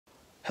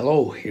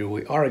Hello, here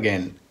we are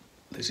again.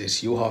 This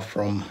is Juha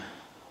from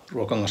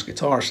Ruokangas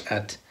Guitars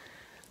at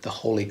the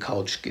Holy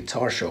Couch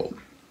Guitar Show.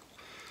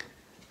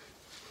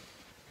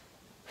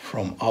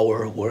 From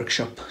our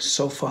workshop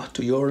sofa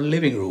to your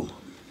living room.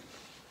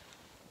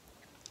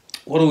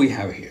 What do we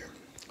have here?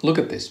 Look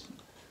at this.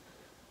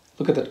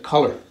 Look at that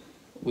color.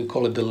 We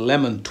call it the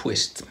lemon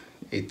twist.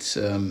 It's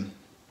a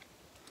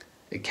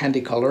candy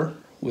color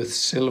with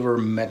silver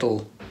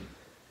metal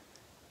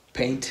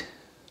paint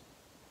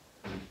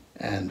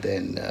and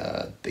then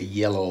the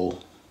yellow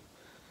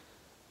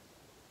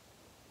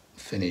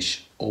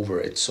finish over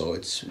it, so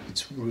it's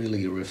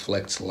really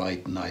reflects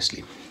light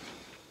nicely.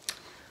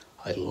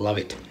 I love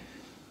it.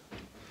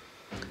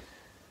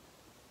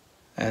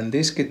 And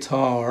this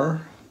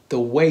guitar,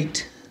 the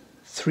weight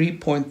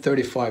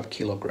 3.35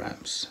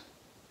 kilograms,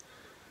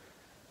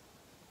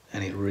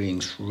 and it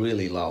rings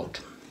really loud.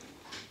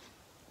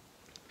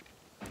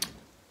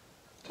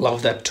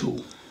 Love that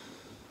too.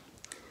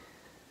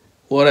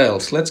 What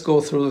else? Let's go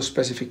through the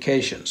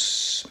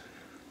specifications.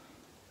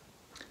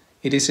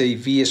 It is a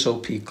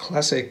VSOP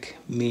Classic,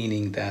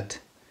 meaning that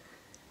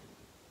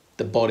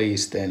the body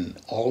is then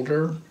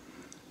alder,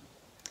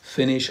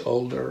 finish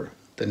alder,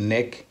 the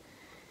neck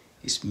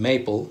is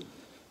maple,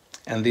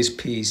 and this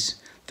piece,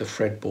 the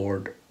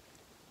fretboard,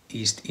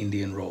 East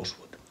Indian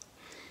rosewood.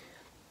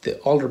 The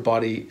alder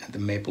body and the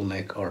maple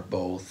neck are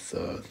both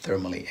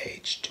thermally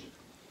aged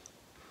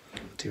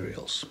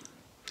materials.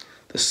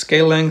 The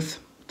scale length,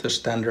 the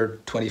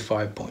standard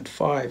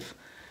 25.5,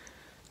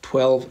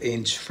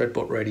 12-inch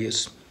fretboard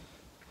radius,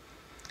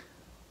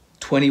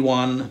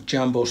 21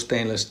 jumbo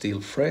stainless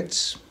steel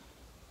frets,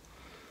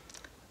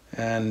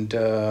 and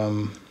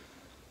the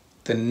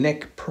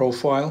neck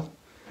profile,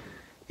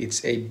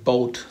 it's a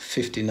boat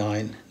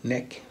 59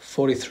 neck,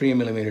 43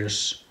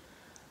 millimeters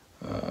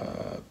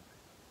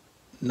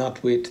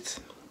knot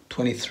width,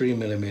 23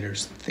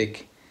 millimeters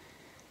thick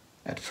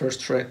at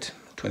first fret,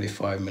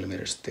 25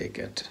 millimeters thick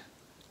at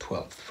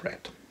 12th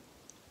fret.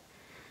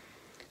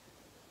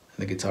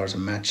 The guitars are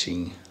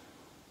matching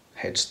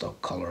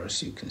headstock color,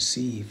 as you can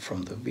see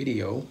from the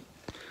video.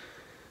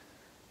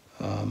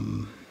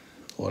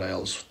 What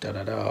else?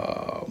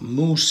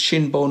 Moose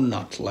shinbone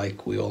nut,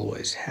 like we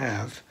always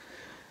have.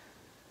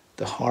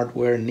 The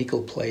hardware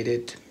nickel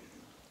plated,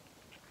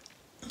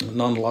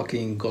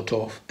 non-locking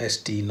Gotoh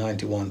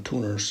SD91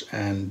 tuners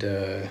and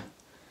a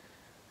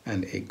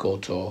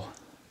Gotoh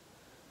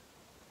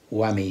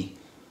whammy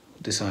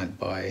designed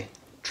by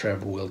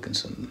Trevor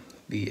Wilkinson,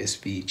 the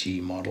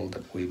SVG model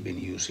that we've been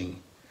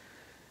using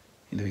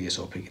in the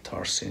VSOP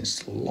guitar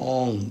since a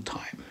long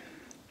time.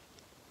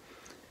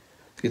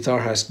 The guitar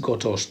has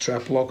Gotoh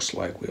strap locks,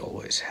 like we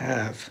always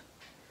have,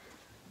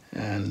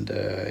 and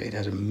it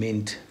has a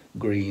mint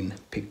green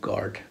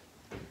pickguard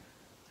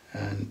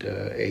and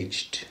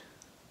aged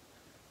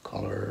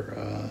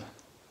color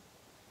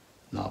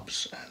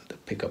knobs and the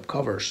pickup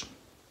covers.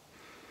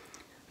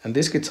 And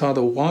this guitar,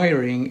 the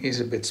wiring is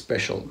a bit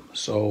special.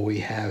 So we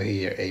have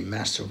here a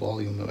master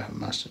volume, we have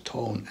master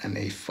tone, and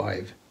a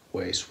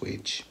 5-way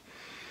switch.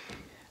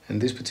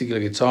 And this particular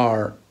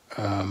guitar,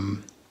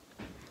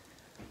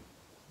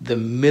 the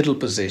middle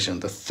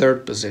position, the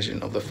third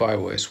position of the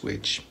 5-way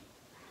switch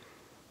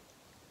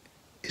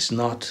is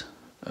not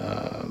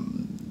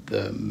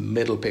the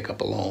middle pickup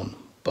alone,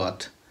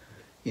 but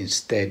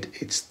instead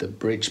it's the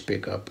bridge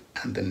pickup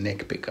and the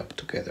neck pickup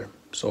together.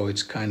 So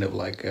it's kind of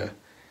like a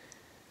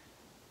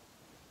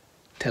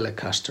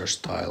Telecaster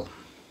style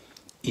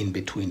in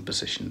between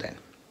position then.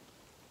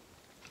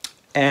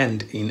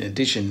 And in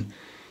addition,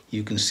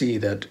 you can see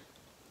that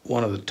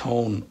one of the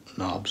tone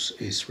knobs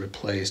is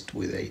replaced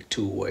with a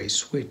 2-way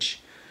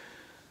switch,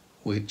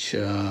 which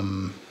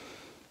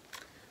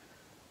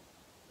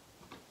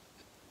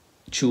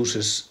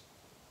chooses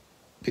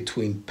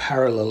between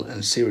parallel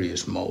and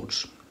series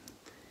modes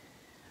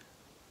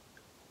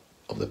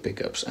of the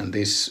pickups, and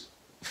this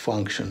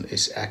function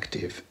is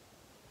active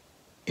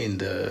in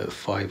the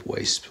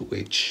 5-way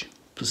switch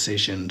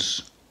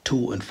positions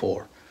 2 and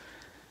 4.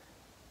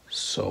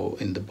 So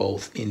in the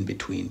both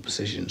in-between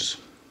positions,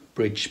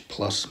 bridge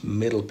plus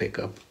middle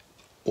pickup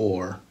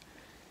or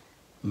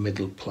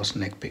middle plus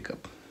neck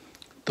pickup.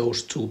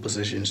 Those two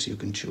positions you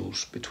can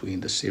choose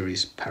between the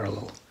series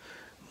parallel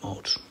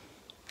modes.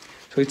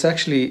 So it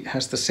actually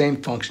has the same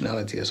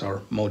functionality as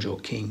our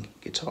Mojo King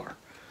guitar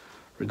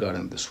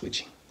regarding the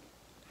switching.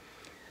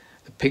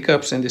 The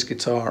pickups in this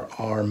guitar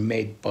are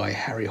made by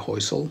Harry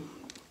Hoysel,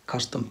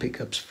 custom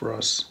pickups for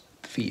us,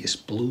 VS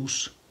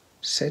Blues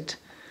set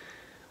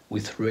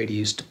with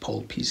reduced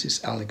pole pieces,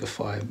 Alnica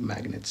 5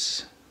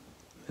 magnets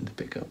in the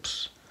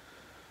pickups.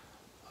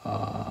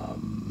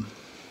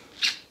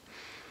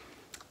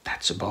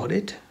 That's about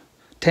it.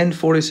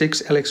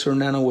 1046 Elixir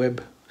Nano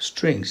Web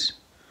strings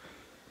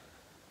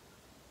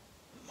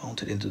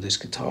mounted into this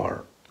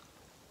guitar.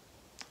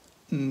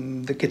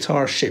 The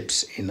guitar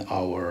ships in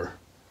our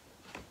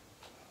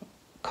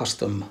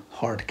custom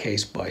hard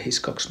case by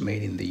Hiscox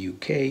made in the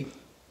UK,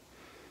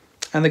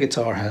 and the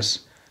guitar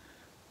has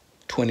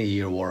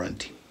 20-year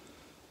warranty,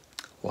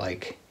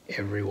 like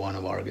every one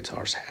of our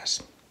guitars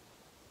has.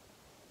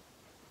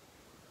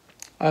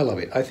 I love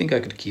it. I think I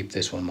could keep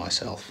this one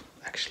myself,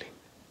 actually.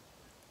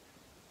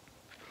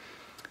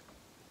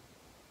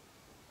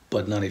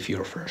 But not if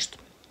you're first.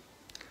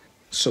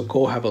 So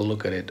go have a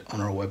look at it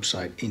on our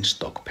website in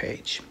stock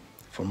page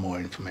for more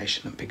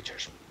information and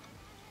pictures.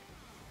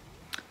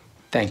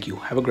 Thank you.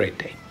 Have a great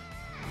day.